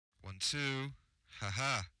2.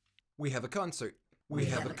 Haha. We have a concert. We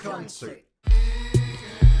have a concert.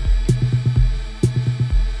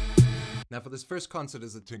 Now for this first concert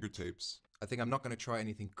is the Tinker Tapes. I think I'm not going to try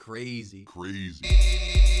anything crazy.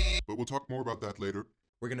 But we'll talk more about that later.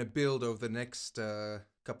 We're going to build over the next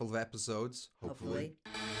couple of episodes. Hopefully.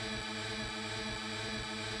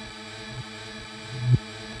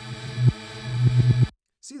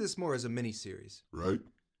 See this more as a mini-series. Right?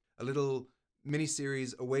 A little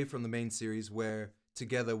mini-series away from the main series where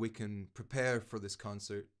together we can prepare for this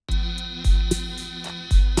concert.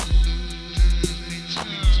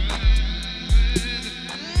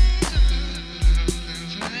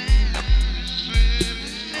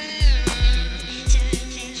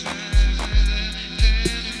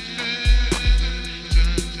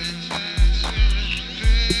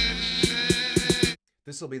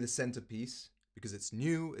 This will be the centerpiece because it's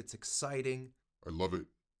new, it's exciting. I love it.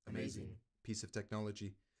 Amazing. Piece of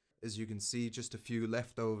technology. As you can see, just a few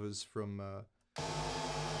leftovers from a...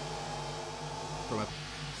 Like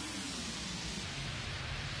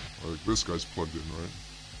this guy's plugged in, right?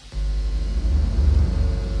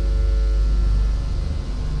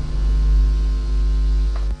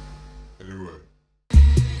 Anyway.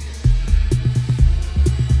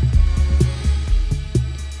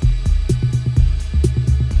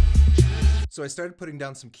 So I started putting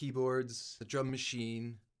down some keyboards, the drum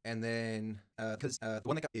machine, and then, because the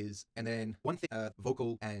one that is, and then one thing,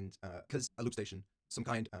 vocal, and, because a loop station, some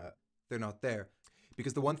kind, they're not there.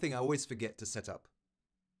 Because the one thing I always forget to set up,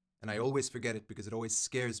 and I always forget it because it always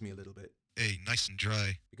scares me a little bit, Hey, nice and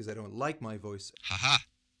dry. because I don't like my voice, Haha.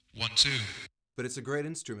 1, 2. but it's a great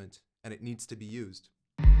instrument, and it needs to be used.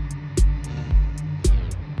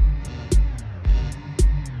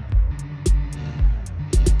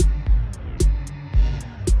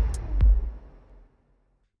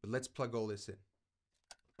 But let's plug all this in.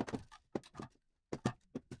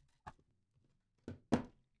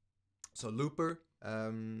 So looper,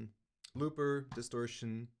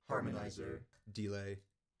 distortion, Harmonizer. delay.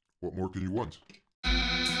 What more can you want?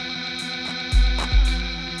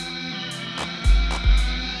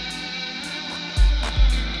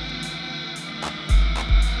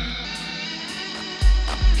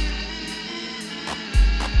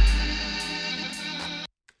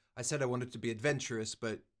 I said I wanted to be adventurous,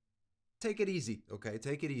 but take it easy, okay?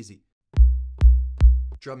 Take it easy.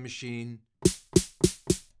 Drum machine.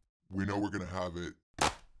 We know we're gonna have it.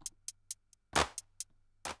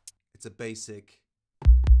 It's a basic.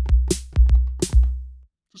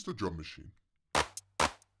 Just a drum machine.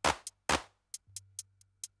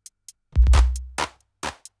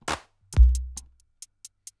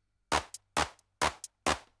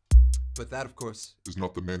 But that, of course, Is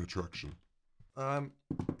not the main attraction.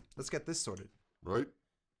 let's get this sorted. Right?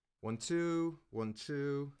 1, 2, 1,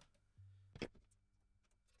 2.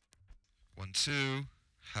 1, 2.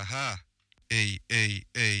 Haha. Hey,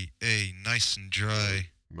 nice and dry.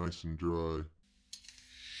 Nice and dry.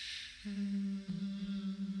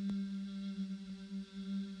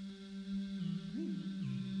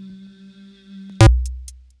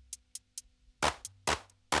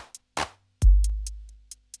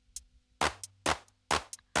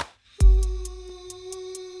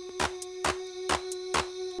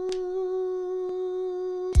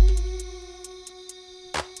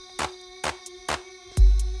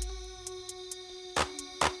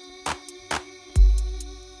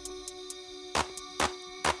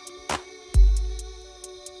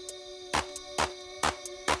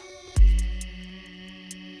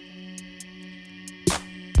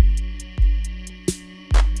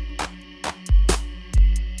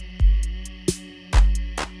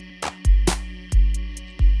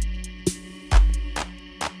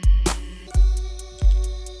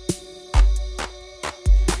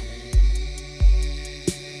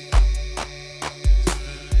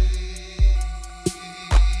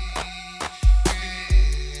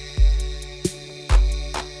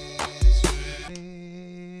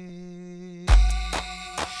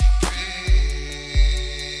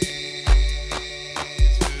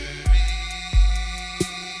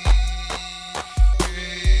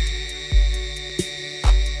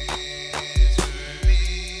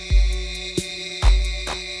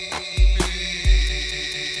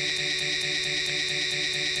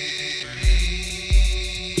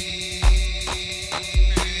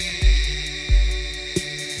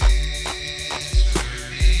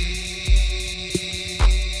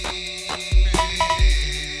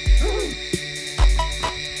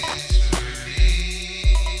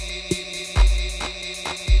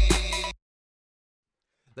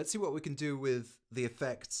 Let's see what we can do with the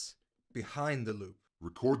effects behind the loop.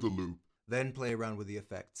 Record the loop. Then play around with the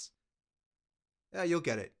effects. Yeah, you'll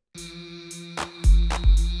get it.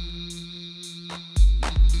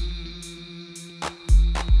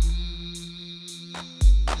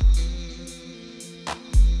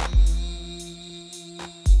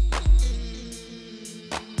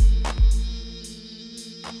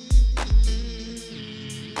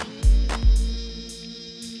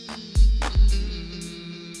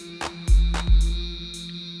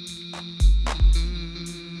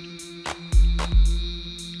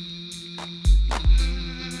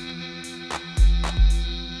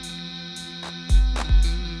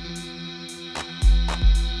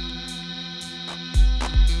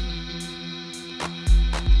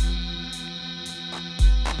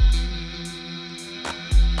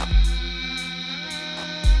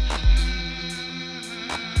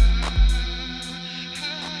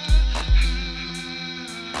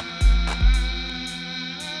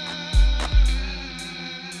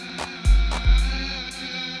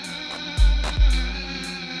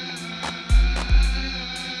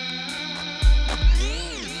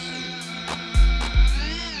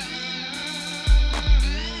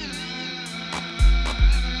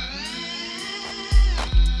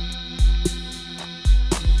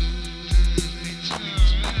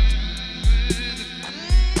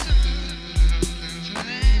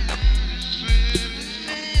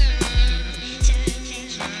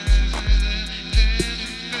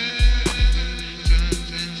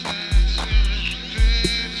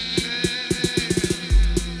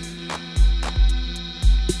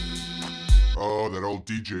 Oh, that old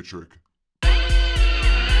DJ trick.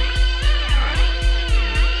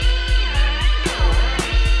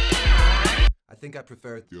 I think I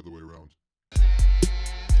prefer The other way around.